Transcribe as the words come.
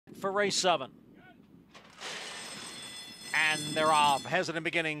for race 7. And they're off. Hesitant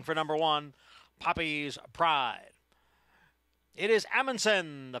beginning for number 1, Poppy's Pride. It is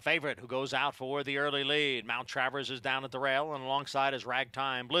Amundsen, the favorite, who goes out for the early lead. Mount Travers is down at the rail, and alongside is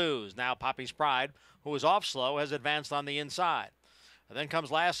Ragtime Blues. Now Poppy's Pride, who is off slow, has advanced on the inside. And then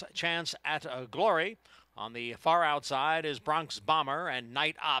comes Last Chance at Glory. On the far outside is Bronx Bomber, and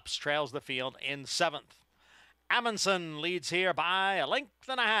Night Ops trails the field in 7th. Amundsen leads here by a length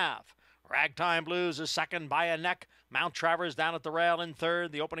and a half. Ragtime Blues is second by a neck. Mount Travers down at the rail in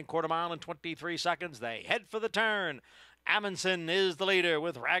third. The opening quarter mile in 23 seconds. They head for the turn. Amundsen is the leader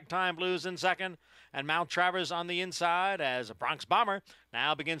with Ragtime Blues in second, and Mount Travers on the inside as Bronx Bomber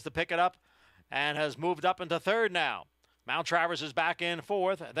now begins to pick it up and has moved up into third now. Mount Travers is back in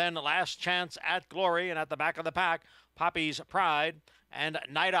fourth, then Last Chance at Glory, and at the back of the pack, Poppy's Pride and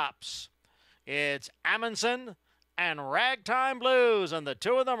Night Ops. It's Amundsen and Ragtime Blues, and the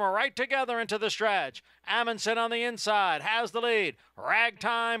two of them are right together into the stretch. Amundsen on the inside has the lead.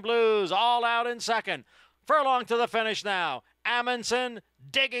 Ragtime Blues all out in second. Furlong to the finish now. Amundsen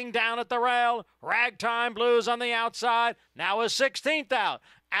digging down at the rail. Ragtime Blues on the outside. Now is 16th out.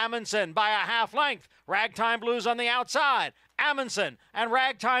 Amundsen by a half length. Ragtime Blues on the outside. Amundsen and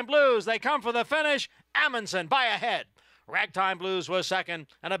Ragtime Blues, they come for the finish. Amundsen by a head. Ragtime Blues was second,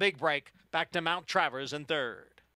 and a big break back to Mount Travers in third.